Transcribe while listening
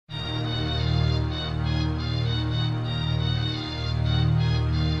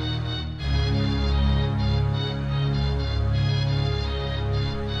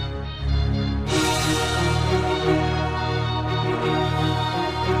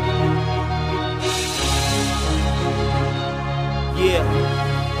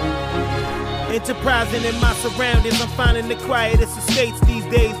Enterprising in my surroundings, I'm finding the quietest estates these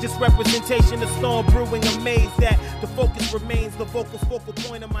days. Just representation of storm brewing, amazed that the focus remains the focal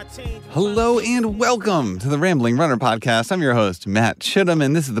point of my change. Hello and welcome to the Rambling Runner Podcast. I'm your host, Matt Chittum,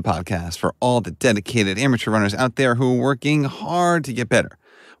 and this is the podcast for all the dedicated amateur runners out there who are working hard to get better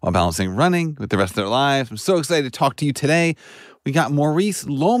while balancing running with the rest of their lives. I'm so excited to talk to you today. We got Maurice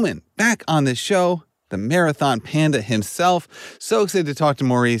Lowman back on this show, the marathon panda himself. So excited to talk to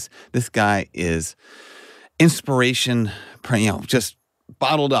Maurice. This guy is inspiration, just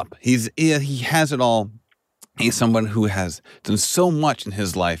bottled up. He has it all. He's someone who has done so much in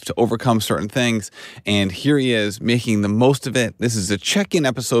his life to overcome certain things, and here he is making the most of it. This is a check-in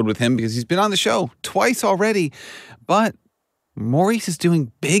episode with him because he's been on the show twice already, but Maurice is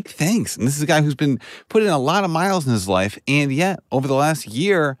doing big things, and this is a guy who's been putting in a lot of miles in his life, and yet over the last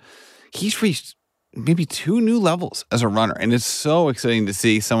year, he's reached maybe 2 new levels as a runner, and it's so exciting to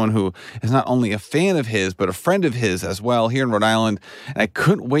see someone who is not only a fan of his, but a friend of his as well here in Rhode Island, and I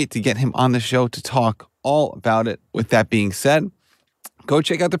couldn't wait to get him on the show to talk all about it. With that being said, go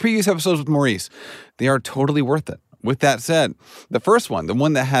check out the previous episodes with Maurice. They are totally worth it. With that said, the first one, the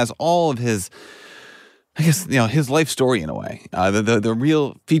one that has all of his, his life story in a way, the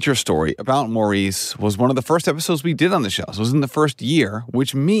real feature story about Maurice was one of the first episodes we did on the show. So it was in the first year,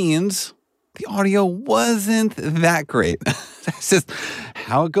 which means the audio wasn't that great. That's just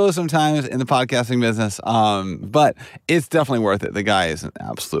how it goes sometimes in the podcasting business. But it's definitely worth it. The guy is an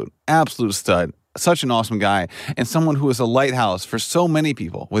absolute stud. Such an awesome guy, and someone who is a lighthouse for so many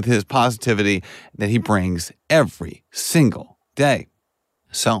people with his positivity that he brings every single day.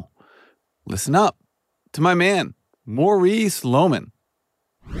 So, listen up to my man, Maurice Lowman.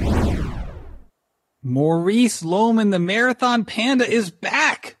 Maurice Lowman, the marathon panda, is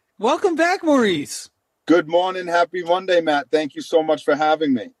back. Welcome back, Maurice. Good morning. Happy Monday, Matt. Thank you so much for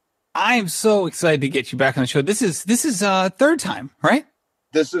having me. I'm so excited to get you back on the show. This is third time, right?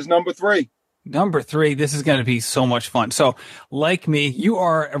 This is number 3. Number 3, this is going to be so much fun. So, like me, you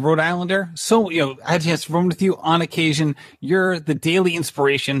are a Rhode Islander. So, I had a chance to run with you on occasion. You're the daily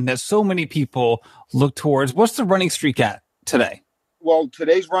inspiration that so many people look towards. What's the running streak at today? Well,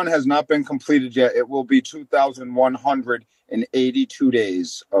 today's run has not been completed yet. It will be 2,182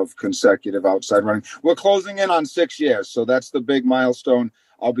 days of consecutive outside running. We're closing in on 6 years, so that's the big milestone.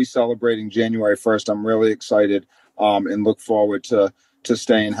 I'll be celebrating January 1st. I'm really excited and look forward to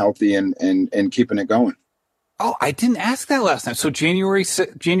staying healthy and keeping it going. Oh, I didn't ask that last time. So January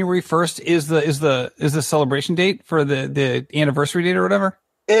 1st is the celebration date for the anniversary date or whatever?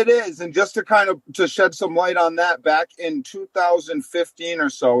 It is. And just to shed some light on that, back in 2015 or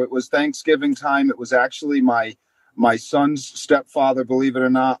so, it was Thanksgiving time. It was actually my son's stepfather, believe it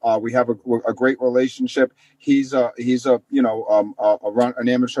or not. We have a great relationship. He's an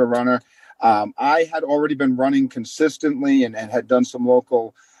amateur runner. I had already been running consistently and had done some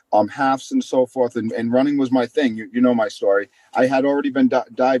local halves and so forth, and running was my thing. You know my story. I had already been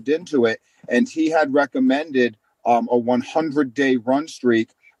dived into it, and he had recommended a 100-day run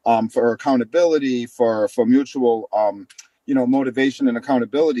streak for accountability, for mutual motivation and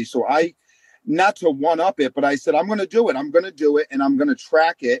accountability. So I, not to one-up it, but I said, I'm going to do it. I'm going to do it, and I'm going to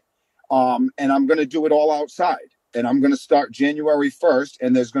track it, and I'm going to do it all outside. And I'm going to start January 1st,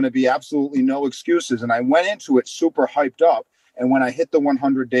 and there's going to be absolutely no excuses. And I went into it super hyped up. And when I hit the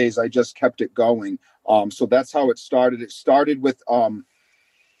 100 days, I just kept it going. So that's how it started. It started with on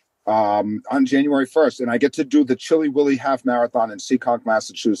January 1st, and I get to do the Chilly Willy Half Marathon in Seekonk,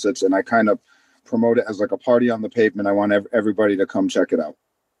 Massachusetts. And I kind of promote it as like a party on the pavement. I want everybody to come check it out.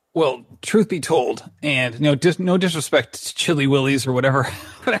 Well, truth be told, and no disrespect to Chili Willies or whatever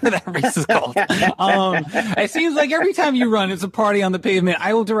that race is called. It seems like every time you run, it's a party on the pavement.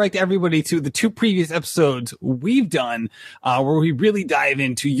 I will direct everybody to the 2 previous episodes we've done, where we really dive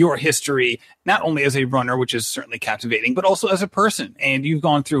into your history, not only as a runner, which is certainly captivating, but also as a person. And you've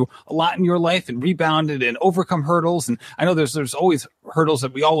gone through a lot in your life and rebounded and overcome hurdles. And I know there's always hurdles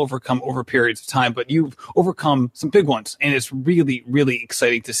that we all overcome over periods of time, but you've overcome some big ones, and it's really, really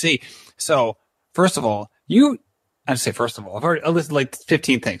exciting to see. So, first of all, I've already listed like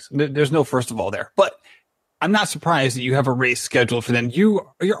 15 things. There's no first of all there, but I'm not surprised that you have a race scheduled for them. You're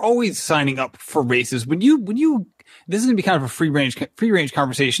always signing up for races. When you this is going to be kind of a free range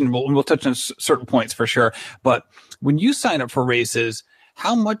conversation. We'll touch on certain points for sure. But when you sign up for races,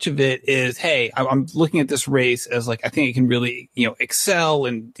 how much of it is, hey, I'm looking at this race as like, I think I can really, excel.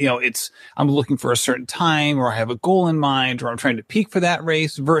 And, I'm looking for a certain time, or I have a goal in mind, or I'm trying to peak for that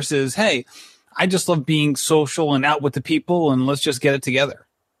race, versus, hey, I just love being social and out with the people, and let's just get it together.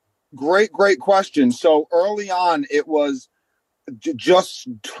 Great question. So early on, it was just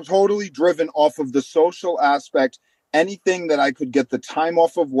totally driven off of the social aspect. Anything that I could get the time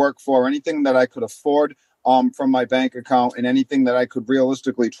off of work for, anything that I could afford from my bank account, and anything that I could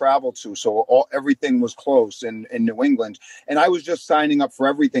realistically travel to. So everything was close in New England. And I was just signing up for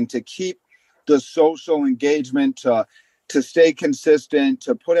everything to keep the social engagement, to stay consistent,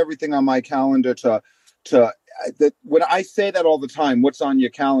 to put everything on my calendar, when I say that all the time, what's on your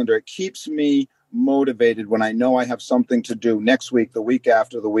calendar, it keeps me motivated when I know I have something to do next week, the week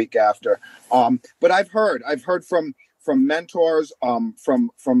after, the week after. But I've heard from mentors,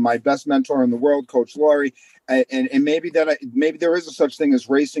 from my best mentor in the world, Coach Laurie, and maybe there is a such thing as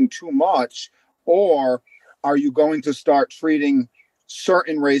racing too much, or are you going to start treating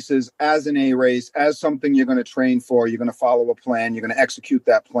certain races as an A race, as something you're going to train for, you're going to follow a plan, you're going to execute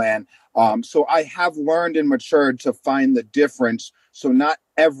that plan. So I have learned and matured to find the difference. So not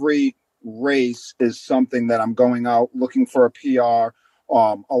every race is something that I'm going out looking for a PR.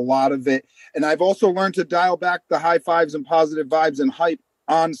 A lot of it. And I've also learned to dial back the high fives and positive vibes and hype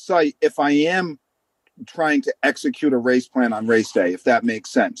on site if I am trying to execute a race plan on race day, if that makes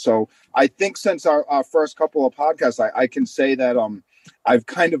sense. So I think since our first couple of podcasts, I can say that I've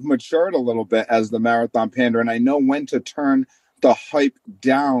kind of matured a little bit as the Marathon Panda, and I know when to turn the hype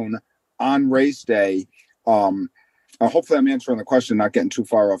down on race day. Hopefully I'm answering the question, not getting too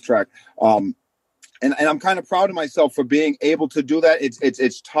far off track. And I'm kind of proud of myself for being able to do that.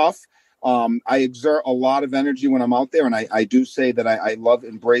 It's tough. I exert a lot of energy when I'm out there, and I do say that I love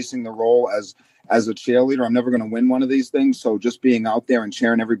embracing the role as a cheerleader. I'm never going to win one of these things, so just being out there and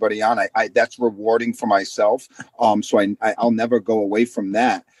cheering everybody on, that's rewarding for myself. So I'll never go away from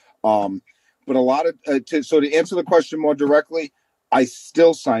that. But a lot of to answer the question more directly, I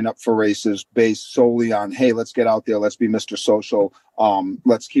still sign up for races based solely on, hey, let's get out there, let's be Mr. Social,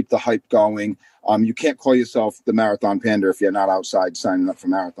 let's keep the hype going. You can't call yourself the Marathon Panda if you're not outside signing up for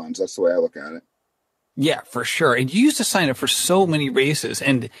marathons. That's the way I look at it. Yeah, for sure. And you used to sign up for so many races,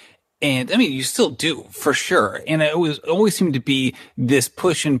 and I mean, you still do, for sure. And it always seemed to be this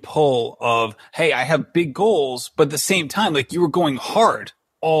push and pull of, hey, I have big goals, but at the same time, like, you were going hard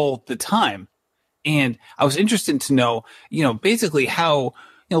all the time. And I was interested to know, basically how,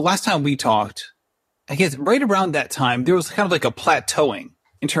 last time we talked, I guess right around that time, there was kind of like a plateauing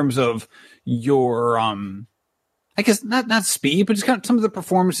in terms of your, I guess not speed, but just kind of some of the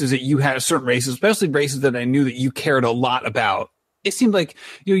performances that you had at certain races, especially races that I knew that you cared a lot about. It seemed like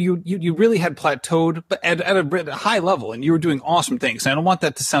you really had plateaued, but at a high level, and you were doing awesome things. And I don't want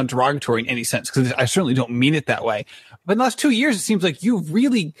that to sound derogatory in any sense, because I certainly don't mean it that way. But in the last 2 years, it seems like you've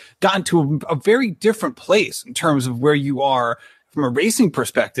really gotten to a very different place in terms of where you are from a racing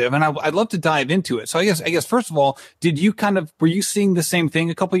perspective. And I'd love to dive into it. So I guess first of all, were you seeing the same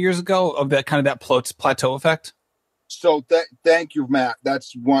thing a couple of years ago of that kind of that plateau effect? So thank you, Matt.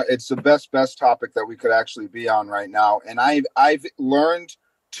 That's one. It's the best topic that we could actually be on right now. And I've learned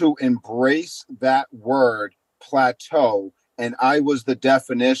to embrace that word plateau. And I was the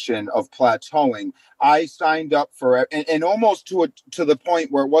definition of plateauing. I signed up for it, and almost to the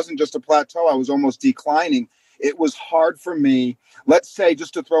point where it wasn't just a plateau. I was almost declining. It was hard for me. Let's say,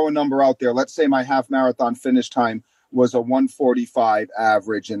 just to throw a number out there, let's say my half marathon finish time was a 1:45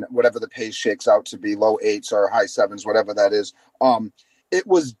 average, and whatever the pace shakes out to be, low 8s or high 7s, whatever that is. It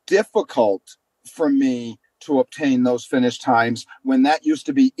was difficult for me to obtain those finish times when that used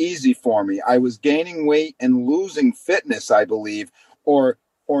to be easy for me. I was gaining weight and losing fitness, I believe, or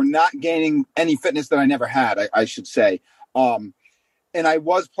not gaining any fitness that I never had, I should say. And I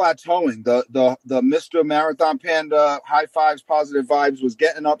was plateauing. The Mr. Marathon Panda, high fives, positive vibes, was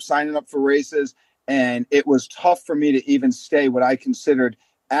getting up, signing up for races. And it was tough for me to even stay what I considered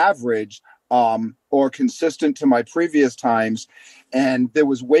average or consistent to my previous times. And there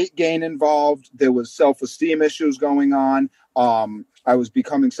was weight gain involved. There was self-esteem issues going on. I was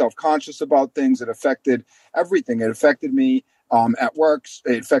becoming self-conscious about things. It affected everything. It affected me at work.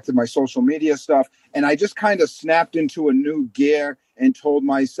 It affected my social media stuff. And I just kind of snapped into a new gear and told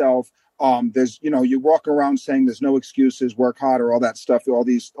myself, you walk around saying there's no excuses, work harder, all that stuff, all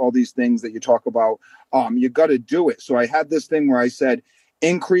these things that you talk about. You got to do it. So I had this thing where I said,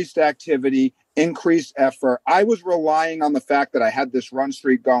 increased activity, increased effort. I was relying on the fact that I had this run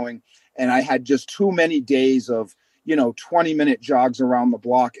streak going, and I had just too many days of, 20-minute jogs around the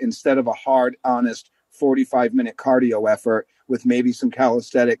block instead of a hard, honest 45-minute cardio effort with maybe some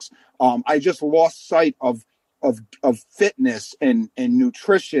calisthenics. I just lost sight of fitness and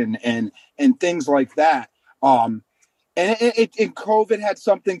nutrition and things like that. And COVID had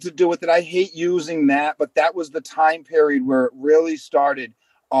something to do with it. I hate using that, but that was the time period where it really started.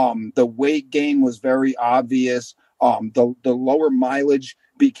 The weight gain was very obvious. The lower mileage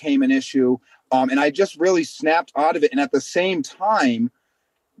became an issue. And I just really snapped out of it. And at the same time,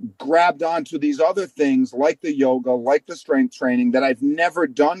 grabbed onto these other things like the yoga, like the strength training that I've never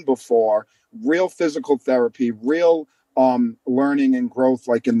done before, real physical therapy, real learning and growth,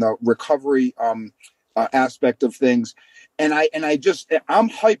 like in the recovery aspect of things. And I'm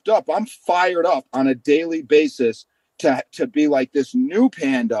hyped up. I'm fired up on a daily basis to be like this new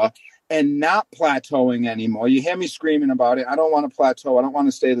Panda and not plateauing anymore. You hear me screaming about it. I don't want to plateau. I don't want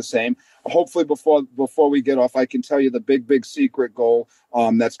to stay the same. Hopefully before we get off, I can tell you the big secret goal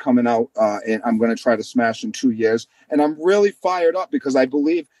that's coming out, and I'm going to try to smash in 2 years. And I'm really fired up because I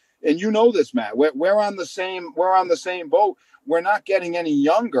believe, and you know this, Matt, we're on the same boat. We're not getting any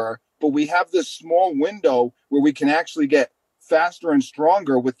younger, but we have this small window where we can actually get faster and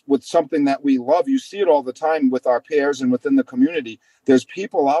stronger with something that we love. You see it all the time with our peers and within the community. There's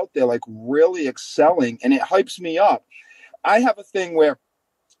people out there like really excelling, and it hypes me up. I have a thing where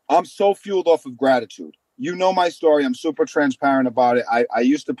I'm so fueled off of gratitude. You know my story. I'm super transparent about it. I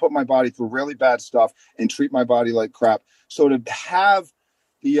used to put my body through really bad stuff and treat my body like crap. So to have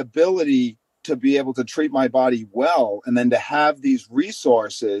the ability to be able to treat my body well, and then to have these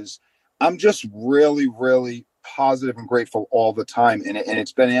resources, I'm just really, really positive and grateful all the time. And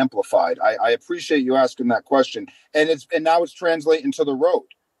it's been amplified. I appreciate you asking that question. And now it's translating to the road.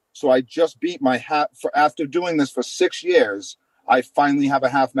 So I just beat my after doing this for 6 years. I finally have a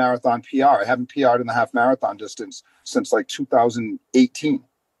half marathon PR. I haven't PR'd in the half marathon distance since like 2018.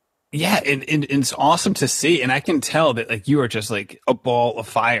 Yeah, and it's awesome to see. And I can tell that like you are just like a ball of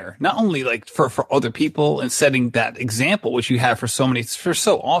fire, not only like for other people and setting that example, which you have for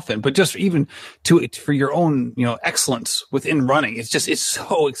so often, but just even for your own, excellence within running. It's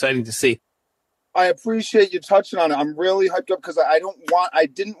so exciting to see. I appreciate you touching on it. I'm really hyped up because I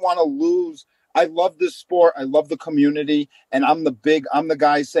didn't want to lose. I love this sport. I love the community. And I'm the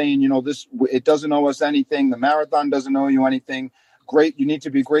guy saying, it doesn't owe us anything. The marathon doesn't owe you anything. Great. You need to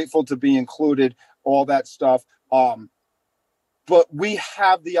be grateful to be included, all that stuff. But we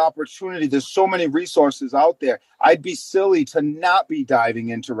have the opportunity. There's so many resources out there. I'd be silly to not be diving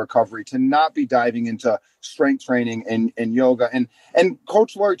into recovery, to not be diving into strength training and yoga. And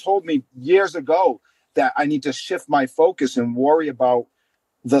Coach Laurie told me years ago that I need to shift my focus and worry about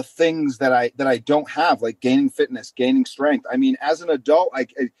the things that I don't have, like gaining fitness, gaining strength. I mean, as an adult, I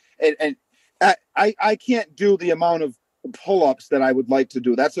can't do the amount of pull-ups that I would like to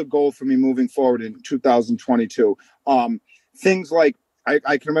do. That's a goal for me moving forward in 2022. Things like I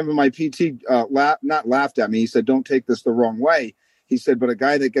can remember my PT not laughed at me. He said, "Don't take this the wrong way." He said, "But a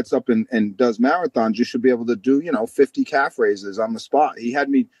guy that gets up and does marathons, you should be able to do 50 calf raises on the spot." He had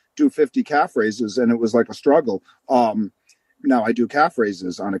me do 50 calf raises, and it was like a struggle. Now I do calf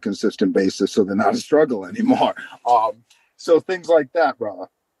raises on a consistent basis, so they're not a struggle anymore. So things like that, brother.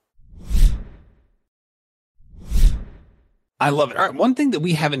 I love it. All right. One thing that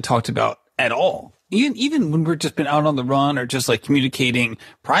we haven't talked about at all, even when we've just been out on the run or just like communicating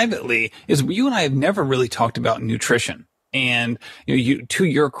privately, is you and I have never really talked about nutrition. And, to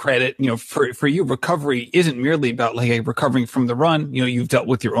your credit, for you, recovery isn't merely about like recovering from the run. You've dealt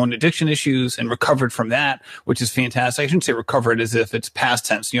with your own addiction issues and recovered from that, which is fantastic. I shouldn't say recovered as if it's past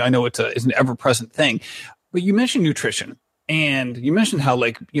tense. I know it's an ever present thing, but you mentioned nutrition and you mentioned how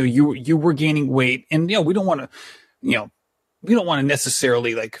like, you were gaining weight and, we don't want to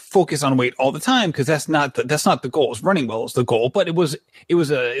necessarily like focus on weight all the time because that's not the goal. Running well is the goal, but it was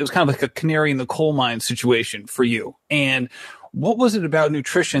kind of like a canary in the coal mine situation for you. And what was it about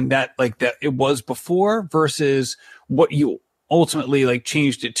nutrition that it was before versus what you ultimately like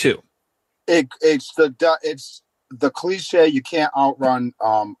changed it to? It's the cliche. You can't outrun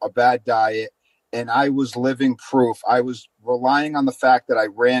a bad diet. And I was living proof. I was relying on the fact that I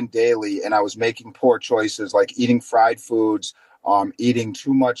ran daily and I was making poor choices like eating fried foods, eating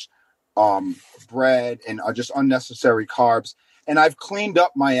too much bread and just unnecessary carbs. And I've cleaned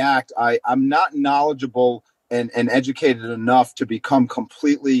up my act. I'm not knowledgeable and educated enough to become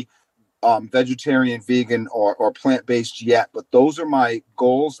completely vegetarian, vegan, or plant-based yet. But those are my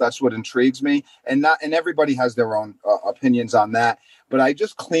goals. That's what intrigues me. And everybody has their own opinions on that. But I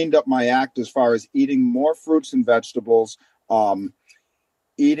just cleaned up my act as far as eating more fruits and vegetables,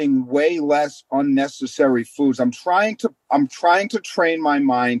 eating way less unnecessary foods. I'm trying to train my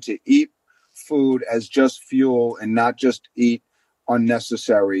mind to eat food as just fuel and not just eat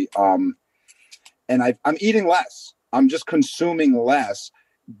unnecessary. And I'm eating less. I'm just consuming less.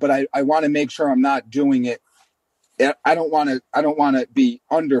 But I want to make sure I'm not doing it. I don't want to be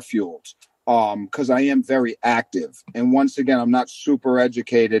underfueled. Because I am very active. And once again, I'm not super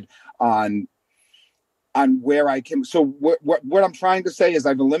educated on on where I can. So what I'm trying to say is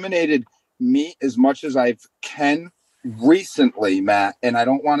I've eliminated meat as much as I can recently, Matt. And I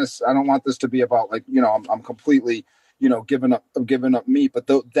don't want this to be about like, I'm completely, giving up meat, but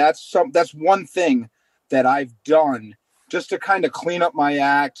that's one thing that I've done just to kind of clean up my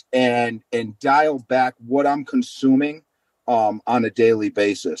act and dial back what I'm consuming on a daily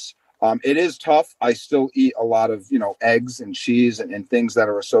basis. It is tough. I still eat a lot of, eggs and cheese and things that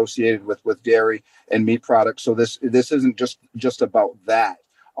are associated with dairy and meat products. So this isn't just about that.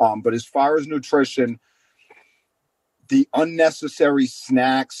 But as far as nutrition, the unnecessary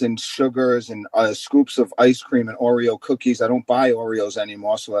snacks and sugars and scoops of ice cream and Oreo cookies. I don't buy Oreos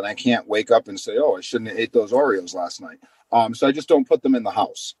anymore so that I can't wake up and say, oh, I shouldn't have ate those Oreos last night. So I just don't put them in the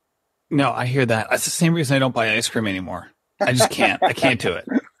house. No, I hear that. That's the same reason I don't buy ice cream anymore. I just can't. I can't do it.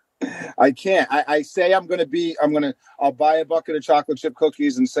 I can't. I say I'll buy a bucket of chocolate chip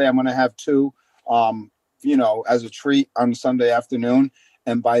cookies and say I'm going to have two, as a treat on Sunday afternoon.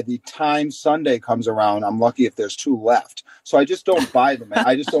 And by the time Sunday comes around, I'm lucky if there's two left. So I just don't buy them.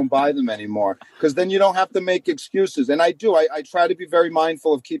 I just don't buy them anymore because then you don't have to make excuses. And I do. I try to be very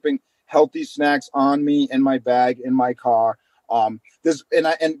mindful of keeping healthy snacks on me in my bag, in my car. And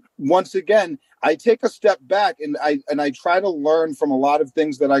once again, I take a step back and I try to learn from a lot of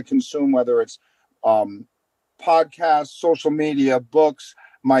things that I consume, whether it's podcasts, social media, books,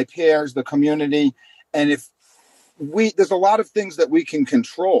 my peers, the community. And there's a lot of things that we can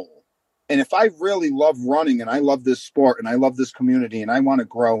control. And if I really love running and I love this sport and I love this community and I want to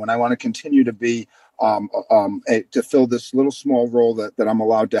grow and I want to continue to be, to fill this little small role that I'm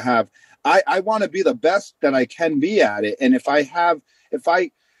allowed to have, I want to be the best that I can be at it. And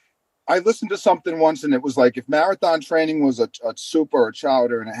I listened to something once and it was like, if marathon training was a soup or a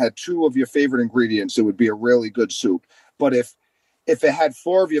chowder and it had two of your favorite ingredients, it would be a really good soup. But if it had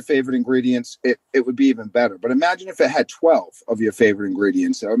four of your favorite ingredients, it would be even better. But imagine if it had 12 of your favorite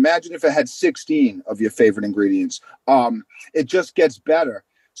ingredients, or imagine if it had 16 of your favorite ingredients. It just gets better.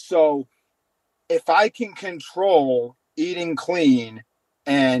 So if I can control eating clean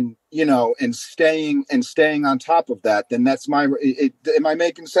and staying on top of that, then that's am I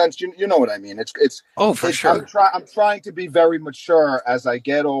making sense? You know what I mean? It's sure. I'm trying to be very mature as I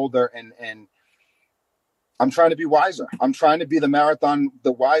get older and I'm trying to be wiser. I'm trying to be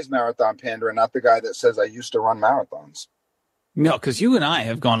the wise marathon panda and not the guy that says I used to run marathons. No, because you and I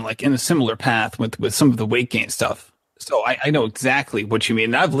have gone like in a similar path with some of the weight gain stuff. So I know exactly what you mean.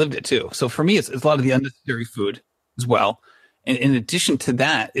 And I've lived it too. So for me, it's a lot of the unnecessary food as well. And in addition to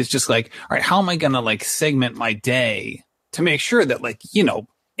that, it's just like, all right, how am I going to like segment my day to make sure that like,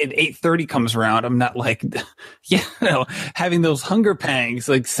 at 8:30 comes around, I'm not like, having those hunger pangs,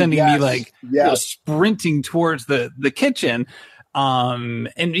 like sending me like sprinting towards the kitchen. And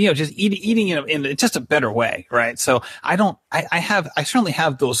just eating in just a better way. Right. So I certainly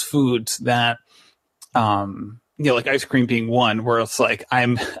have those foods that, like ice cream being one where it's like,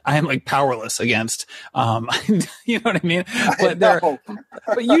 I'm like powerless against, you know what I mean?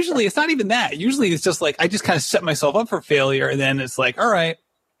 But usually it's not even that. Usually it's just like, I just kind of set myself up for failure. And then it's like, all right,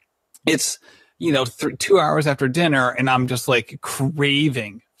 it's, 2 hours after dinner and I'm just like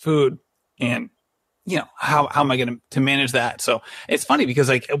craving food and, how am I going to manage that? So it's funny because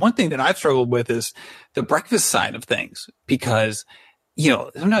like one thing that I've struggled with is the breakfast side of things because,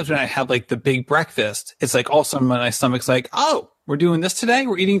 sometimes when I have like the big breakfast, it's like all of a sudden my stomach's like, oh, we're doing this today.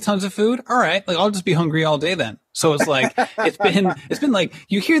 We're eating tons of food. All right. Like I'll just be hungry all day then. So it's like, it's been like,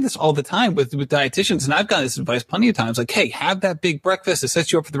 you hear this all the time with dietitians. And I've gotten this advice plenty of times. Like, hey, have that big breakfast. It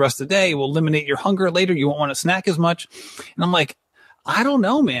sets you up for the rest of the day. It will eliminate your hunger later. You won't want to snack as much. And I'm like, I don't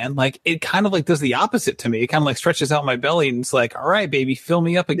know, man. Like it kind of like does the opposite to me. It kind of like stretches out my belly and it's like, all right, baby, fill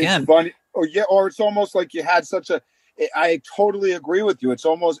me up again. It's funny. Or it's almost like you had I totally agree with you. It's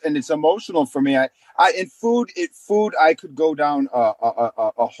almost, and it's emotional for me. In food, I could go down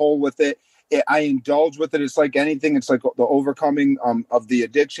a hole with it. I indulge with it. It's like anything. It's like the overcoming of the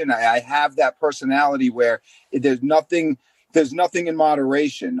addiction. I have that personality where there's nothing in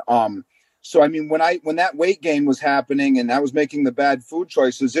moderation. So I mean, when that weight gain was happening and I was making the bad food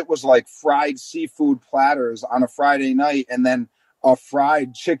choices, it was like fried seafood platters on a Friday night, and then a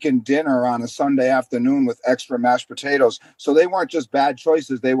fried chicken dinner on a Sunday afternoon with extra mashed potatoes. So they weren't just bad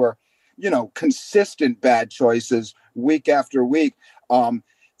choices. They were, consistent bad choices week after week.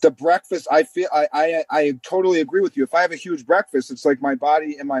 The breakfast, I totally agree with you. If I have a huge breakfast, it's like my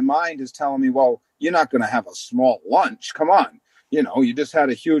body and my mind is telling me, well, you're not going to have a small lunch. Come on. You just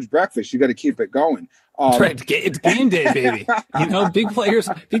had a huge breakfast. You got to keep it going. That's right. It's game day, baby. You know, big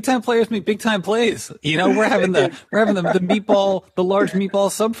time players make big time plays. You know, we're having the large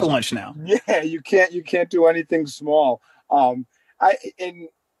meatball sub for lunch now. Yeah, you can't do anything small.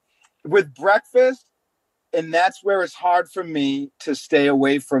 With breakfast, and that's where it's hard for me to stay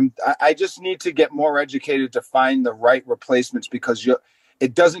away from. I just need to get more educated to find the right replacements, because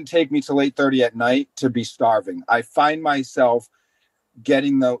it doesn't take me till 8:30 at night to be starving. I find myself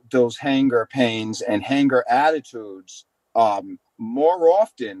getting those hanger pains and hanger attitudes more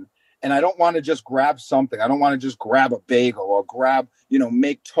often. And I don't want to just grab something. I don't want to just grab a bagel or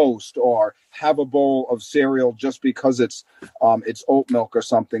make toast or have a bowl of cereal just because it's oat milk or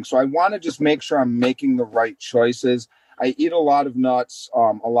something. So I want to just make sure I'm making the right choices. I eat a lot of nuts,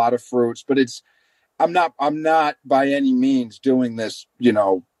 a lot of fruits, but I'm not by any means doing this,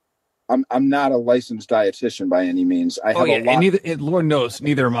 I'm not a licensed dietitian by any means. I have a lot. And Lord knows,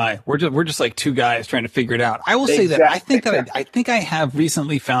 neither am I. We're just like two guys trying to figure it out. I will say that I think I have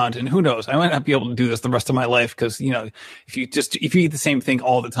recently found, and who knows, I might not be able to do this the rest of my life, because if you eat the same thing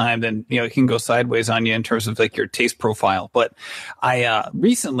all the time, then it can go sideways on you in terms of like your taste profile. But I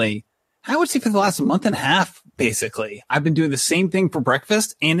recently, I would say for the last month and a half, basically, I've been doing the same thing for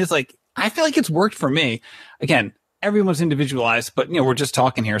breakfast, and it's like I feel like it's worked for me. Again, everyone's individualized, but we're just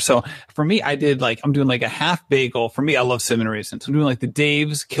talking here. So for me, I'm doing like a half bagel. For me, I love Cinnamon Raisins. I'm doing like the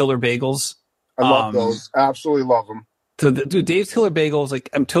Dave's Killer Bagels. I love those. Absolutely love them. So the Dave's Killer Bagels, like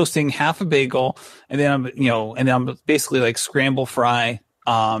I'm toasting half a bagel, and then I'm basically like scramble fry,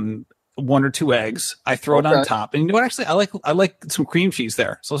 1 or 2 eggs. I throw it on top. And actually, I like some cream cheese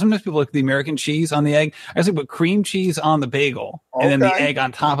there. So sometimes people like the American cheese on the egg. I actually put cream cheese on the bagel and then the egg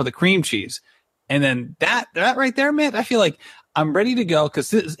on top of the cream cheese. And then that right there, man, I feel like I'm ready to go, because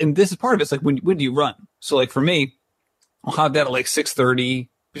this is part of it. It's like, when do you run? So like for me, I'll have that at like 6:30,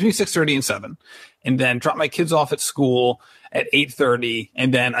 between 6:30 and 7, and then drop my kids off at school at 8:30,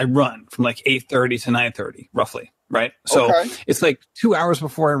 and then I run from like 8:30 to 9:30, roughly, right? So it's like 2 hours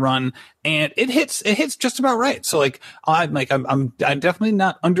before I run, and it hits just about right. So like I'm definitely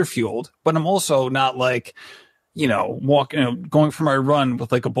not underfueled, but I'm also not like going for my run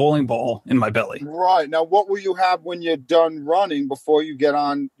with like a bowling ball in my belly. Right. Now, what will you have when you're done running before you get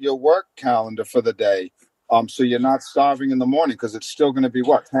on your work calendar for the day? So you're not starving in the morning, because it's still going to be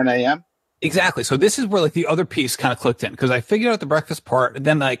 10 a.m.? Exactly. So this is where like the other piece kind of clicked in, because I figured out the breakfast part, and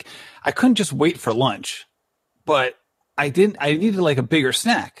then like I couldn't just wait for lunch, but I needed like a bigger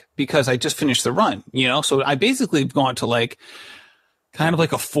snack because I just finished the run, So I basically have gone to like kind of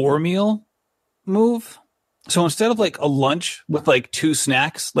like a 4-meal move. So instead of like a lunch with like 2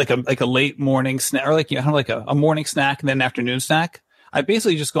 snacks, like a late morning snack, or like like a morning snack and then an afternoon snack, I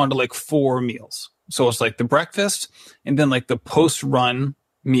basically just gone to like 4 meals. So it's like the breakfast, and then like the post-run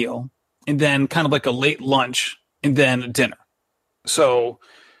meal, and then kind of like a late lunch, and then dinner. So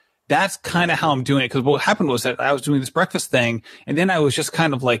that's kind of how I'm doing it. Because what happened was that I was doing this breakfast thing, and then I was just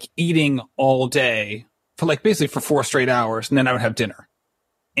kind of like eating all day for like basically for 4 straight hours, and then I would have dinner.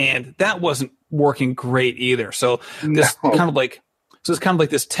 And that wasn't working great either. So it's kind of like this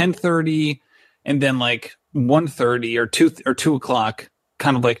 10:30 and then like 1:30 or 2 o'clock,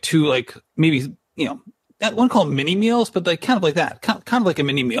 kind of like 2, like maybe, that one called mini meals, but like kind of like that, kind of like a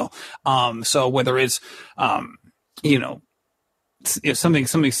mini meal. So whether it's, something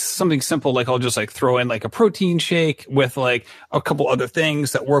simple, like I'll just like throw in like a protein shake with like a couple other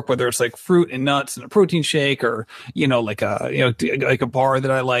things that work, whether it's like fruit and nuts and a protein shake, or like a bar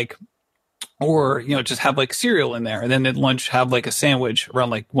that I like, or just have like cereal in there, and then at lunch have like a sandwich around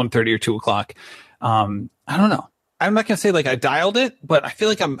like 1:30 or 2 o'clock. I don't know. I'm not gonna say like I dialed it, but I feel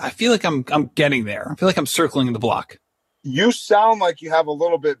like I'm getting there. I feel like I'm circling the block. You sound like you have a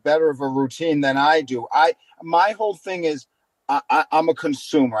little bit better of a routine than I do. My whole thing is, I'm a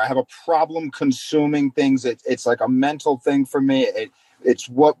consumer. I have a problem consuming things. It's like a mental thing for me. It's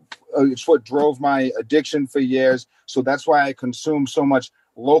what drove my addiction for years. So that's why I consume so much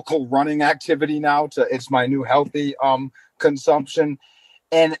local running activity now. It's my new healthy consumption,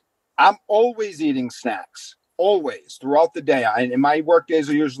 and I'm always eating snacks, always throughout the day. And my work days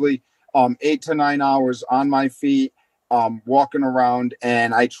are usually 8 to 9 hours on my feet, walking around,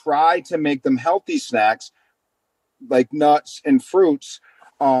 and I try to make them healthy snacks, like nuts and fruits.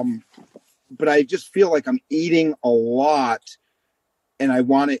 But I just feel like I'm eating a lot, and I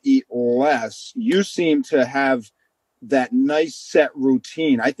want to eat less. You seem to have that nice set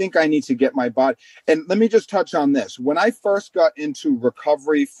routine. I think I need to get my body. And let me just touch on this. When I first got into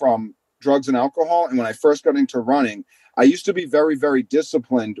recovery from drugs and alcohol, and when I first got into running, I used to be very, very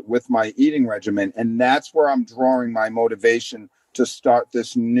disciplined with my eating regimen. And that's where I'm drawing my motivation to start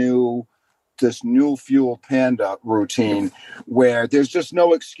this new this new fuel Panda routine where there's just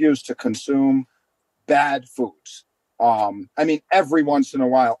no excuse to consume bad foods. I mean, every once in a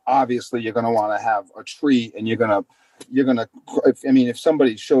while, obviously, you're going to want to have a treat, and if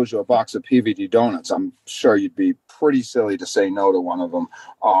somebody shows you a box of PVD donuts, I'm sure you'd be pretty silly to say no to one of them.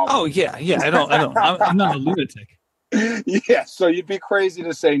 Oh yeah. I'm not a lunatic. Yeah, so you'd be crazy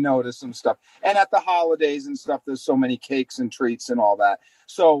to say no to some stuff. And at the holidays and stuff, there's so many cakes and treats and all that.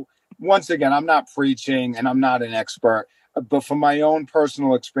 So once again, I'm not preaching and I'm not an expert, but from my own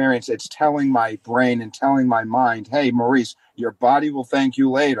personal experience, it's telling my brain and telling my mind, hey, Maurice, your body will thank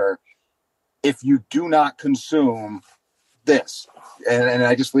you later if you do not consume this. And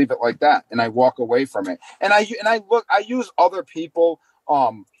I just leave it like that, and I walk away from it. And I use other people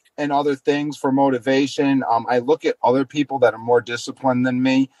and other things for motivation. I look at other people that are more disciplined than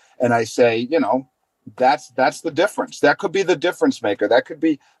me, and I say, that's the difference. That could be the difference maker. That could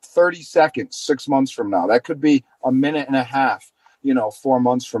be 30 seconds 6 months from now. That could be a minute and a half, 4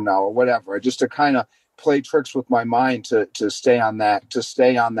 months from now, or whatever. Just to kind of play tricks with my mind to stay on that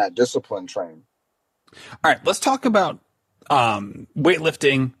discipline train. All right, let's talk about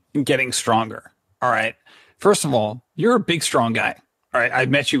weightlifting and getting stronger. All right. First of all, you're a big, strong guy. All right. I've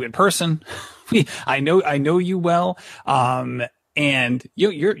met you in person. I know you well. And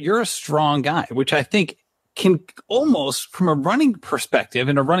you're a strong guy, which I think can almost, from a running perspective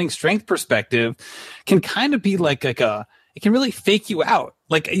and a running strength perspective, can kind of be like it can really fake you out.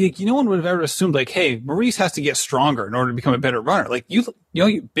 Like no one would have ever assumed like, hey, Maurice has to get stronger in order to become a better runner. Like you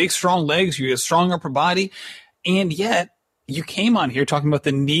big, strong legs, you have a strong upper body. And yet you came on here talking about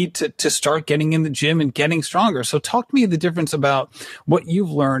the need to start getting in the gym and getting stronger. So talk to me the difference about what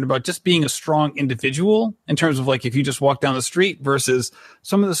you've learned about just being a strong individual in terms of like if you just walk down the street versus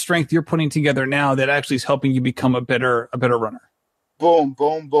some of the strength you're putting together now that actually is helping you become a better runner. Boom,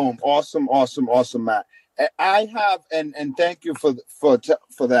 boom, boom. Awesome, Matt. I have, and thank you for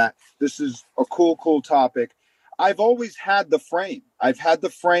that. This is a cool topic. I've always had the frame. I've had the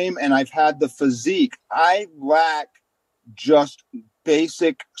frame and I've had the physique. I lack just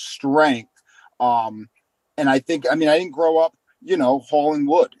basic strength. And I think, I didn't grow up, hauling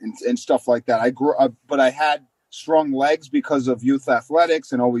wood and stuff like that. I grew up, but I had strong legs because of youth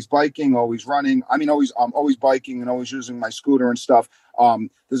athletics and always biking, always running. Always biking and always using my scooter and stuff.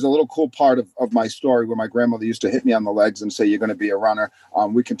 There's a little cool part of my story where my grandmother used to hit me on the legs and say, you're going to be a runner.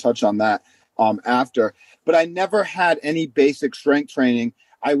 We can touch on that after, but I never had any basic strength training.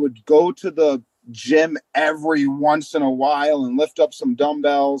 I would go to the gym every once in a while and lift up some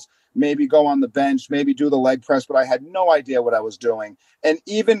dumbbells, maybe go on the bench, maybe do the leg press, but I had no idea what I was doing. And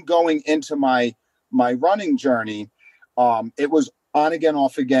even going into my running journey, it was on again,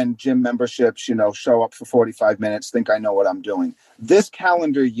 off again, gym memberships, show up for 45 minutes, think I know what I'm doing. This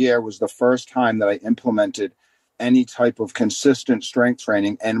calendar year was the first time that I implemented any type of consistent strength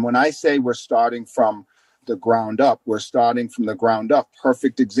training. And when I say we're starting from the ground up, we're starting from the ground up.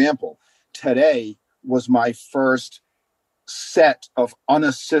 Perfect example. Today was my first set of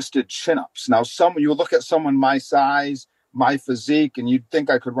unassisted chin-ups. Now, you look at someone my size, my physique, and you'd think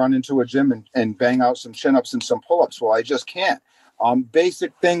I could run into a gym and bang out some chin-ups and some pull-ups. Well, I just can't.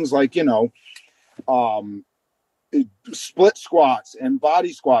 Basic things like, split squats and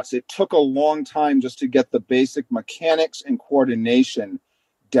body squats. It took a long time just to get the basic mechanics and coordination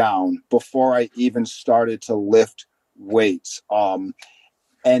down before I even started to lift weights.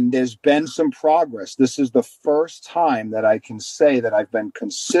 And there's been some progress. This is the first time that I can say that I've been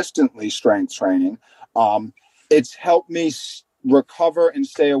consistently strength training. It's helped me recover and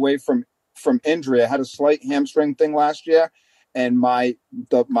stay away from injury. I had a slight hamstring thing last year, and my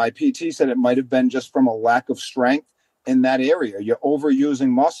PT said it might have been just from a lack of strength in that area. You're overusing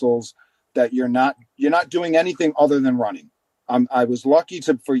muscles that you're not doing anything other than running. I was lucky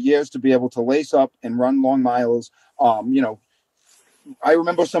for years to be able to lace up and run long miles. I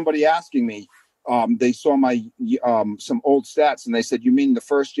remember somebody asking me, they saw my some old stats, and they said, you mean the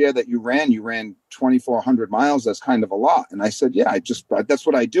first year that you ran 2,400 miles? That's kind of a lot. And I said, yeah, that's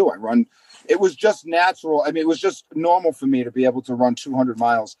what I do. I run. It was just natural. It was just normal for me to be able to run 200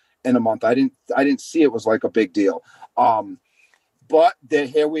 miles in a month. I didn't see it was like a big deal. But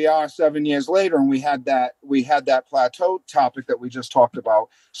here we are 7 years later, and we had that plateau topic that we just talked about.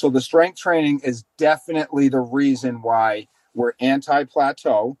 So the strength training is definitely the reason why we're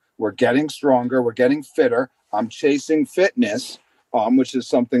anti-plateau. We're getting stronger. We're getting fitter. I'm chasing fitness, which is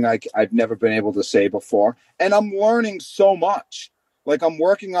something I've never been able to say before. And I'm learning so much. Like, I'm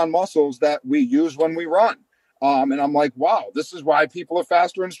working on muscles that we use when we run. And I'm like, wow, this is why people are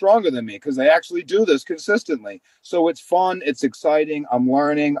faster and stronger than me, because they actually do this consistently. So it's fun, it's exciting. I'm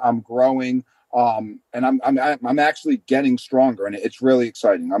learning, I'm growing, and I'm actually getting stronger, and it's really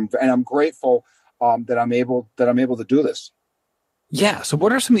exciting. I'm grateful that I'm able to do this. Yeah. So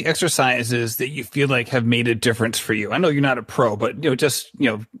what are some of the exercises that you feel like have made a difference for you? I know you're not a pro, but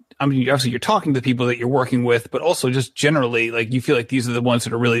I mean, obviously you're talking to the people that you're working with, but also just generally, like, you feel like these are the ones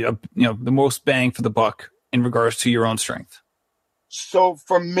that are really, the most bang for the buck in regards to your own strength. So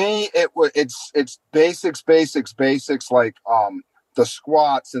for me, it's basics, like the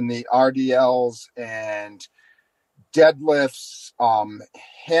squats and the RDLs and deadlifts,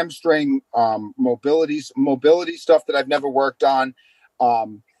 hamstring mobility stuff that I've never worked on.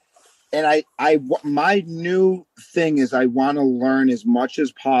 And my new thing is I want to learn as much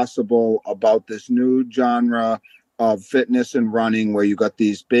as possible about this new genre of fitness and running, where you got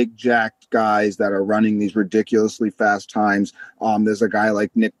these big jacked guys that are running these ridiculously fast times. There's a guy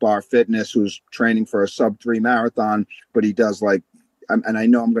like Nick Bar Fitness who's training for a sub-3 marathon, but he does like, and I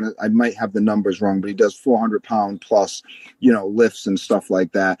know I might have the numbers wrong, but he does 400-pound plus, lifts and stuff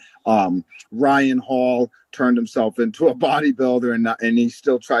like that. Ryan Hall turned himself into a bodybuilder, and he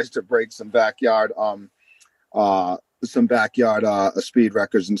still tries to break some backyard speed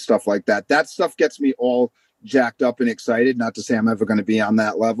records and stuff like that. That stuff gets me all jacked up and excited. Not to say I'm ever going to be on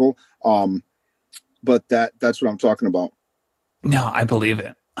that level, but that's what I'm talking about. No, I believe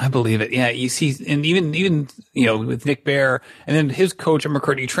it. Yeah, you see, and even with Nick Bear, and then his coach at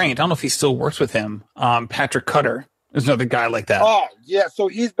McCurdy trained. I don't know if he still works with him. Patrick Cutter is another guy like that. Oh yeah, so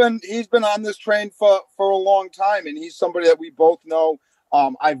he's been on this train for a long time, and he's somebody that we both know.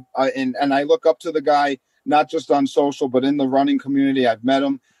 And I look up to the guy, not just on social, but in the running community. I've met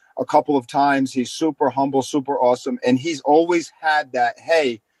him a couple of times. He's super humble, super awesome, and he's always had that,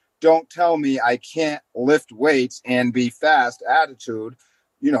 hey, don't tell me I can't lift weights and be fast attitude.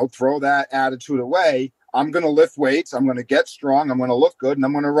 Throw that attitude away. I'm going to lift weights. I'm going to get strong. I'm going to look good, and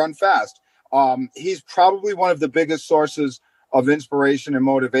I'm going to run fast. He's probably one of the biggest sources of inspiration and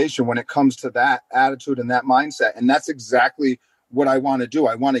motivation when it comes to that attitude and that mindset. And that's exactly what I want to do.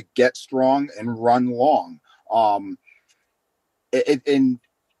 I want to get strong and run long. It's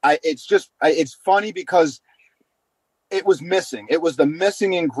funny because it was missing. It was the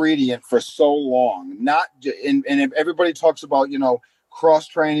missing ingredient for so long. And everybody talks about, cross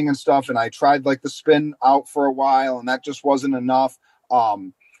training and stuff. And I tried like the spin out for a while, and that just wasn't enough.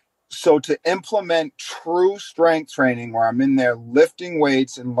 So to implement true strength training, where I'm in there lifting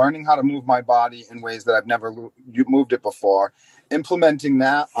weights and learning how to move my body in ways that I've never moved it before, implementing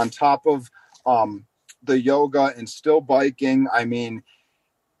that on top of the yoga and still biking. I mean,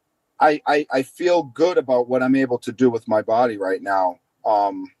 I feel good about what I'm able to do with my body right now.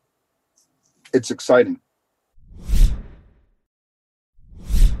 It's exciting.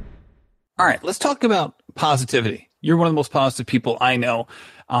 All right, let's talk about positivity. You're one of the most positive people I know.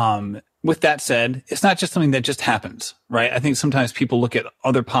 With that said, it's not just something that just happens, right? I think sometimes people look at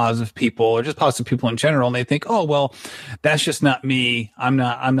other positive people or just positive people in general, and they think, oh, well, that's just not me. I'm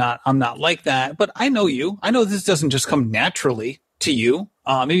not like that. But I know you. I know this doesn't just come naturally to you.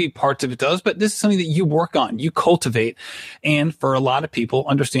 Maybe parts of it does, but this is something that you work on, you cultivate. And for a lot of people,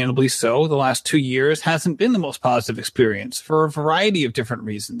 understandably so, the last 2 years hasn't been the most positive experience for a variety of different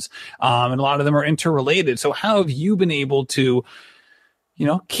reasons. And a lot of them are interrelated. So how have you been able to,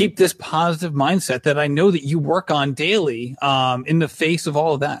 keep this positive mindset that I know that you work on daily, in the face of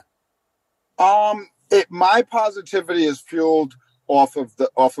all of that? My positivity is fueled off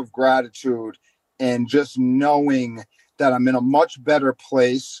of gratitude and just knowing that I'm in a much better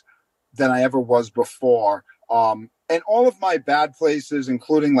place than I ever was before. And all of my bad places,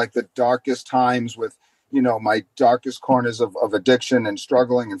 including like the darkest times with, my darkest corners of addiction and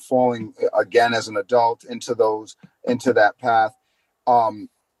struggling and falling again as an adult into that path. I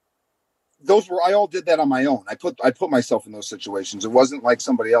all did that on my own. I put myself in those situations. It wasn't like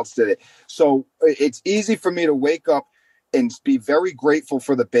somebody else did it. So it's easy for me to wake up and be very grateful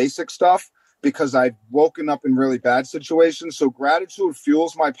for the basic stuff, because I've woken up in really bad situations. So gratitude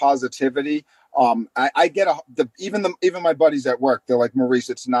fuels my positivity. I get even my buddies at work, they're like, Maurice,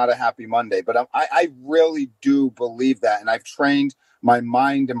 it's not a happy Monday, but I really do believe that. And I've trained my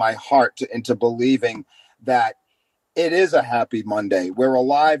mind and my heart into believing that it is a happy Monday. We're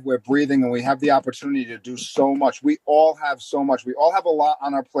alive, we're breathing, and we have the opportunity to do so much. We all have so much. We all have a lot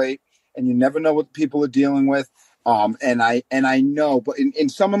on our plate, and you never know what people are dealing with. And I know, but in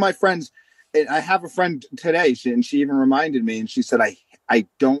some of my friends, and I have a friend today, and she even reminded me, and she said, I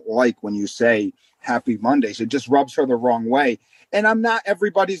don't like when you say happy Mondays. It just rubs her the wrong way. And I'm not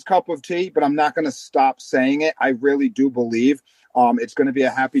everybody's cup of tea, but I'm not going to stop saying it. I really do believe it's going to be a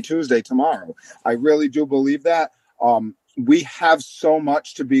happy Tuesday tomorrow. I really do believe that. We have so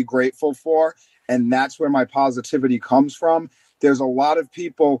much to be grateful for, and that's where my positivity comes from. There's a lot of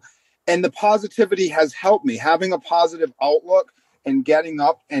people, and the positivity has helped me. Having a positive outlook and getting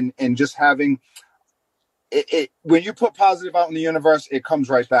up and just having it, when you put positive out in the universe, it comes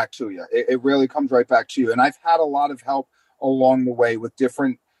right back to you. It really comes right back to you. And I've had a lot of help along the way with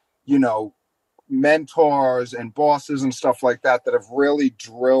different, mentors and bosses and stuff like that have really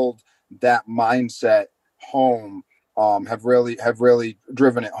drilled that mindset home, have really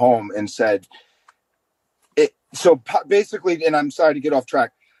driven it home and said it. So basically, and I'm sorry to get off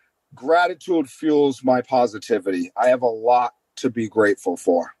track, gratitude fuels my positivity. I have a lot to be grateful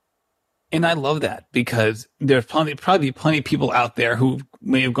for. And I love that because there's probably plenty of people out there who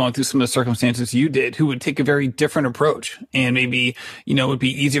may have gone through some of the circumstances you did who would take a very different approach, and maybe, it would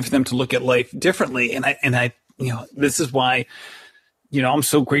be easier for them to look at life differently. And I, this is why, I'm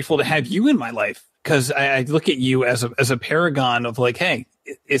so grateful to have you in my life, because I look at you as a paragon of like, hey,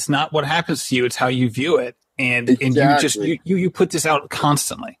 it's not what happens to you, it's how you view it. And Exactly. you put this out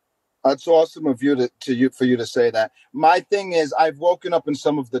constantly. That's awesome of you for you to say that. My thing is, I've woken up in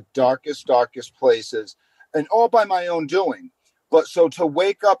some of the darkest places, and all by my own doing. But so to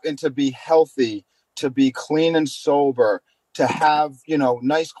wake up and to be healthy, to be clean and sober, to have,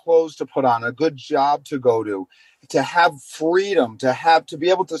 nice clothes to put on, a good job to go to have freedom, to be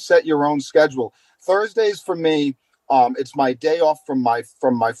able to set your own schedule. Thursdays for me, it's my day off from my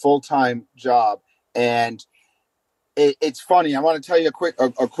full-time job, and it's funny. I want to tell you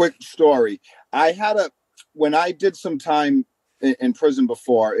a quick story. When I did some time in prison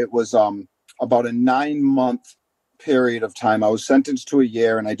before, it was about a 9-month period of time. I was sentenced to a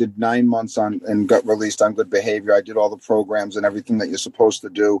year, and I did 9 months and got released on good behavior. I did all the programs and everything that you're supposed to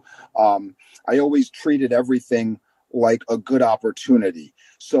do. I always treated everything like a good opportunity.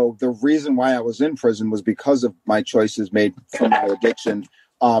 So the reason why I was in prison was because of my choices made from my addiction.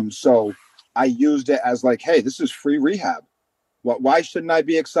 So I used it as like, hey, this is free rehab. Why shouldn't I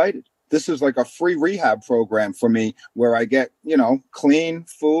be excited? This is like a free rehab program for me where I get, clean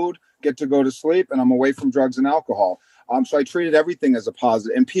food, get to go to sleep, and I'm away from drugs and alcohol. So I treated everything as a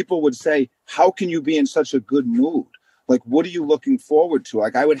positive. And people would say, how can you be in such a good mood? Like, what are you looking forward to?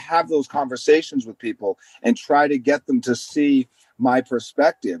 Like, I would have those conversations with people and try to get them to see my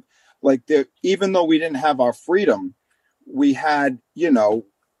perspective. Like, even though we didn't have our freedom, we had,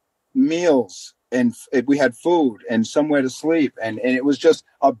 meals, and we had food and somewhere to sleep, and it was just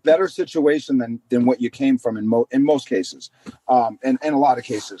a better situation than what you came from in most cases, and a lot of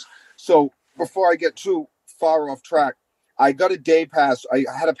cases. So before I get too far off track, I got a day pass. I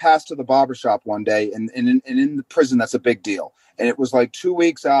had a pass to the barbershop one day, and in the prison, that's a big deal. And it was like 2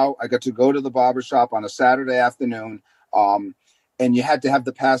 weeks out. I got to go to the barbershop on a Saturday afternoon. And you had to have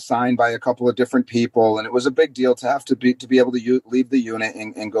the pass signed by a couple of different people. And it was a big deal to be able to leave the unit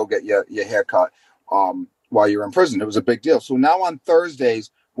and go get your hair cut while you're in prison. It was a big deal. So now on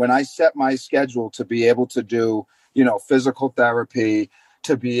Thursdays, when I set my schedule to be able to do, physical therapy,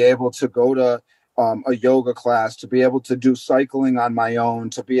 to be able to go to a yoga class, to be able to do cycling on my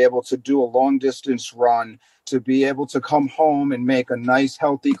own, to be able to do a long distance run, to be able to come home and make a nice,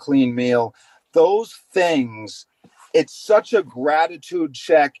 healthy, clean meal, those things, it's such a gratitude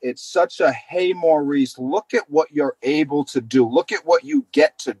check. It's such a, hey, Maurice, look at what you're able to do. Look at what you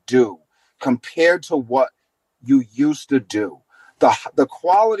get to do compared to what you used to do. The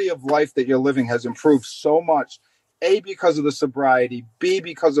quality of life that you're living has improved so much, A, because of the sobriety, B,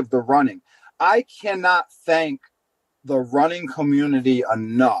 because of the running. I cannot thank the running community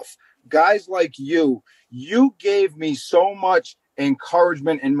enough. Guys like you gave me so much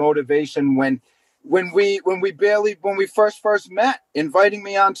encouragement and motivation when we first met, inviting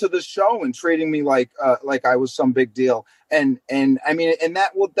me onto the show and treating me like I was some big deal. And I mean, and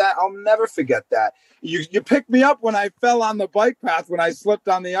that I'll never forget that. You picked me up when I fell on the bike path, when I slipped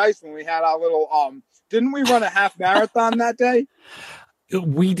on the ice, when we had our little, didn't we run a half marathon that day?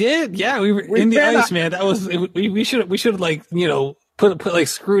 We did. Yeah. We were in the ice, man. That was, we should like, put like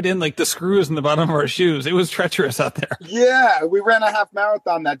screwed in like the screws in the bottom of our shoes. It was treacherous out there. Yeah, we ran a half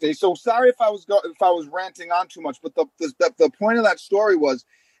marathon that day. So sorry if I was ranting on too much, but the point of that story was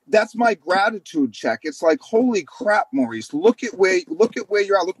that's my gratitude check. It's like, holy crap, Maurice, look at where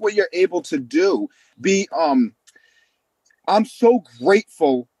you're at. Look what you're able to do. I'm so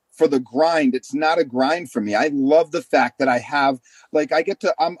grateful for the grind. It's not a grind for me. I love the fact that I have,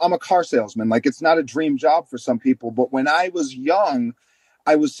 I'm a car salesman. Like, it's not a dream job for some people, but when I was young,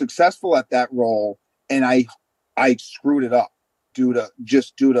 I was successful at that role, and I screwed it up due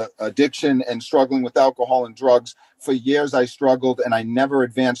to addiction and struggling with alcohol and drugs. For years, I struggled, and I never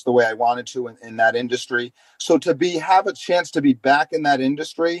advanced the way I wanted to in that industry. So to have a chance to be back in that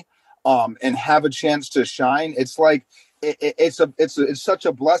industry, and have a chance to shine, it's like it's such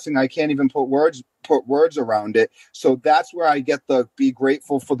a blessing. I can't even put words around it. So that's where I get the be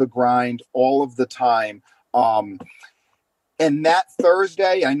grateful for the grind all of the time. And that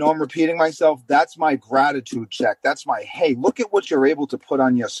Thursday, I know I'm repeating myself, that's my gratitude check. That's my, hey, look at what you're able to put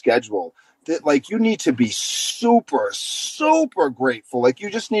on your schedule. That, like, you need to be super, super grateful. Like,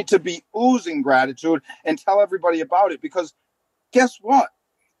 you just need to be oozing gratitude and tell everybody about it. Because guess what?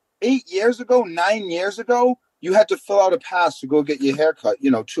 9 years ago, you had to fill out a pass to go get your hair cut,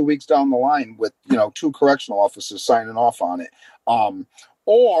 2 weeks down the line with, 2 correctional officers signing off on it.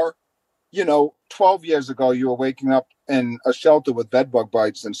 Or 12 years ago, you were waking up in a shelter with bedbug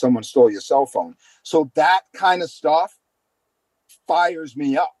bites and someone stole your cell phone. So that kind of stuff fires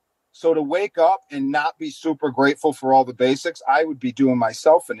me up. So to wake up and not be super grateful for all the basics, I would be doing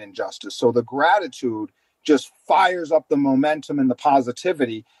myself an injustice. So the gratitude just fires up the momentum and the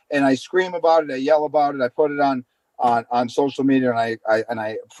positivity. And I scream about it. I yell about it. I put it on social media, and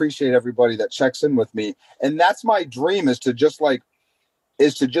I appreciate everybody that checks in with me. And that's my dream, is to just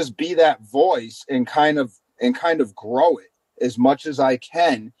be that voice and kind of grow it as much as I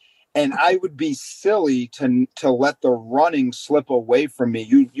can. And I would be silly to let the running slip away from me.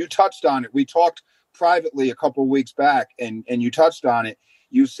 You touched on it. We talked privately a couple of weeks back, and you touched on it.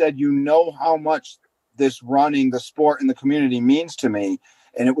 You said, how much this running, the sport, and the community means to me.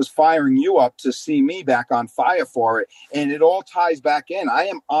 And it was firing you up to see me back on fire for it. And it all ties back in. I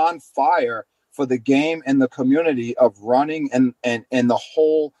am on fire for the game and the community of running and the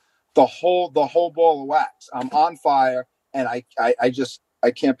whole ball of wax. I'm on fire, and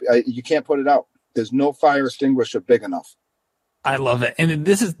you can't put it out. There's no fire extinguisher big enough. I love it. And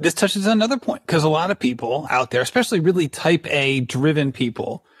this touches on another point, because a lot of people out there, especially really type A driven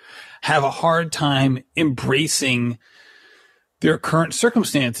people, have a hard time embracing their current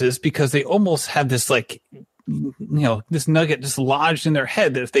circumstances, because they almost have this this nugget just lodged in their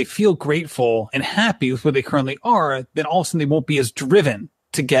head that if they feel grateful and happy with where they currently are, then all of a sudden they won't be as driven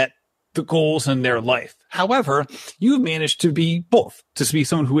to get the goals in their life. However, you've managed to be both, to be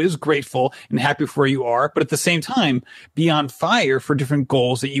someone who is grateful and happy for where you are, but at the same time, be on fire for different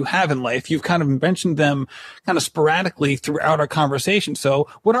goals that you have in life. You've kind of mentioned them kind of sporadically throughout our conversation. So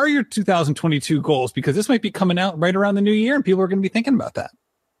what are your 2022 goals? Because this might be coming out right around the new year, and people are going to be thinking about that.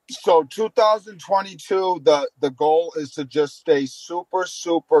 So 2022, the goal is to just stay super,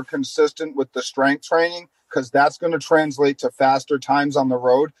 super consistent with the strength training, because that's going to translate to faster times on the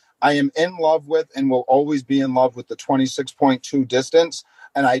road. I am in love with, and will always be in love with, the 26.2 distance.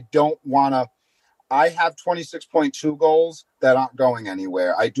 And I have 26.2 goals that aren't going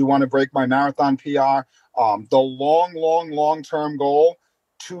anywhere. I do want to break my marathon PR. The long-term goal,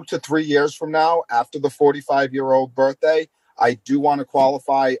 2 to 3 years from now, after the 45-year-old birthday, I do want to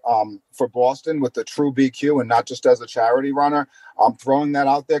qualify for Boston with the true BQ and not just as a charity runner. I'm throwing that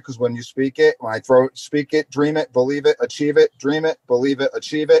out there because when you speak it, speak it, dream it, believe it, achieve it, dream it, believe it,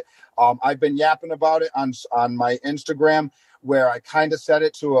 achieve it. I've been yapping about it on my Instagram, where I kind of said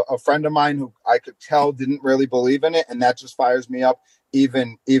it to a friend of mine who I could tell didn't really believe in it. And that just fires me up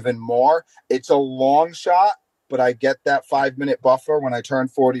even more. It's a long shot, but I get that 5-minute buffer when I turn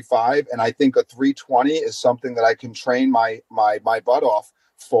 45. And I think a 3:20 is something that I can train my butt off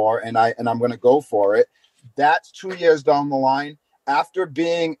for. And I'm going to go for it. That's 2 years down the line. After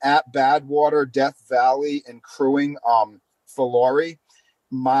being at Badwater, Death Valley, and crewing for Lori,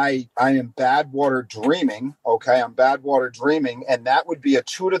 I am Badwater dreaming. Okay. I'm Badwater dreaming. And that would be a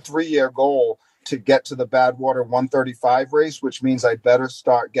 2 to 3 year goal to get to the Badwater 135 race, which means I better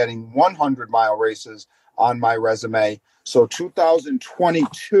start getting 100-mile races on my resume. So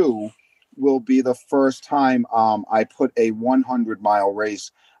 2022 will be the first time I put a 100-mile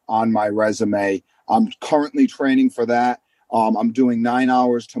race on my resume. I'm currently training for that. I'm doing 9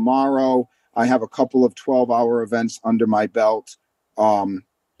 hours tomorrow. I have a couple of 12-hour events under my belt.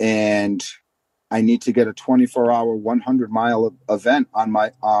 And I need to get a 24-hour 100-mile event on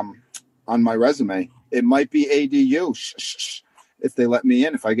my resume. It might be ADU if they let me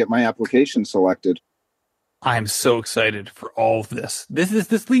in, if I get my application selected. I'm so excited for all of this.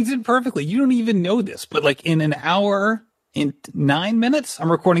 This leads in perfectly. You don't even know this, but like in an hour, in 9 minutes,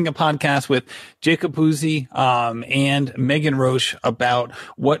 I'm recording a podcast with Jacob Puzzi, and Megan Roche about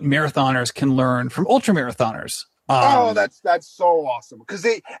what marathoners can learn from ultramarathoners. That's so awesome. Because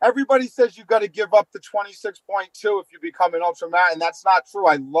everybody says you got to give up the 26.2 if you become an ultramarathon, and that's not true.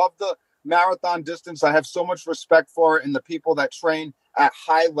 I love the marathon distance. I have so much respect for it and the people that train at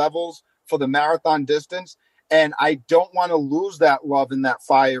high levels for the marathon distance. And I don't want to lose that love and that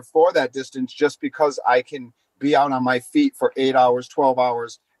fire for that distance just because I can be out on my feet for 8 hours, 12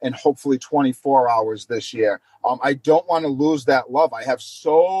 hours, and hopefully 24 hours this year. I don't want to lose that love. I have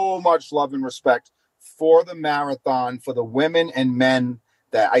so much love and respect for the marathon, for the women and men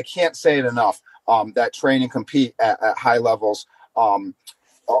that I can't say it enough, that train and compete at high levels.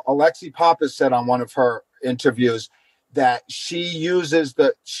 Alexi Pappas said on one of her interviews that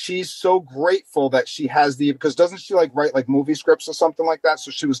she's so grateful that she has because doesn't she write movie scripts or something like that?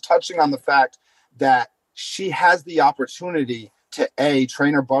 So she was touching on the fact that she has the opportunity to A,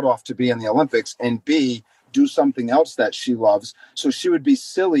 train her butt off to be in the Olympics, and B, do something else that she loves. So she would be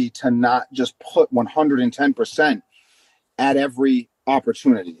silly to not just put 110% at every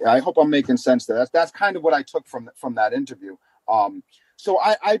opportunity. I hope I'm making sense there. That's kind of what I took from that interview. So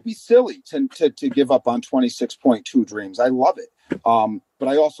I'd be silly to give up on 26.2 dreams. I love it. But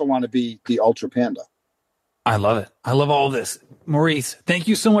I also want to be the Ultra Panda. I love it. I love all this. Maurice, thank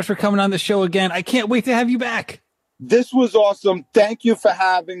you so much for coming on the show again. I can't wait to have you back. This was awesome. Thank you for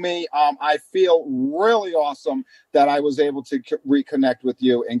having me. I feel really awesome that I was able to reconnect with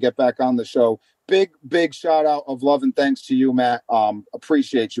you and get back on the show. Big shout out of love and thanks to you, Matt.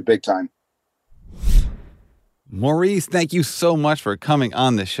 Appreciate you big time. Maurice, thank you so much for coming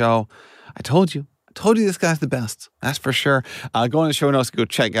on the show. I told you this guy's the best. That's for sure. Go in the show notes, go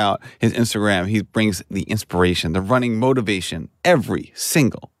check out his Instagram. He brings the inspiration, the running motivation every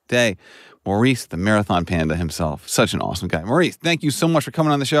single day. Maurice, the Marathon Panda himself. Such an awesome guy. Maurice, thank you so much for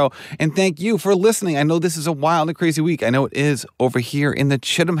coming on the show. And thank you for listening. I know this is a wild and crazy week. I know it is over here in the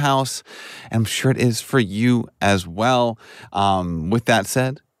Chittum house. And I'm sure it is for you as well. With that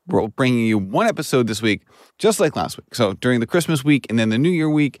said, we're bringing you one episode this week, just like last week. So during the Christmas week and then the New Year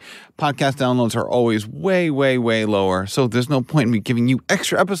week, podcast downloads are always way, way, way lower. So there's no point in me giving you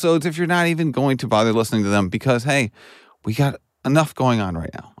extra episodes if you're not even going to bother listening to them because, hey, we got enough going on right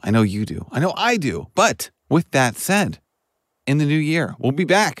now. I know you do. I know I do. But with that said, in the new year, we'll be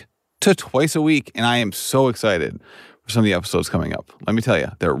back to twice a week. And I am so excited for some of the episodes coming up. Let me tell you,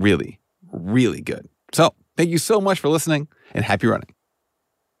 they're really, really good. So thank you so much for listening and happy running.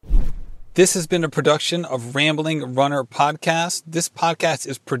 This has been a production of Rambling Runner Podcast. This podcast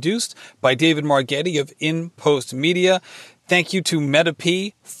is produced by David Margetti of In Post Media. Thank you to Meta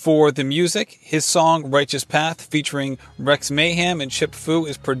P for the music. His song Righteous Path featuring Rex Mayhem and Chip Fu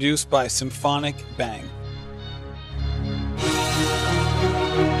is produced by Symphonic Bang.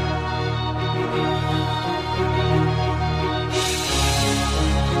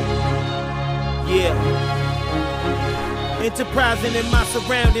 Yeah. Enterprising in my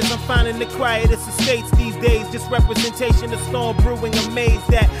surroundings, I'm finding the quietest estates these days. Just representation of storm brewing, amazed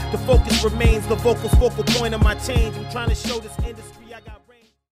that the focus remains the focal point of my change. I'm trying to show this industry I got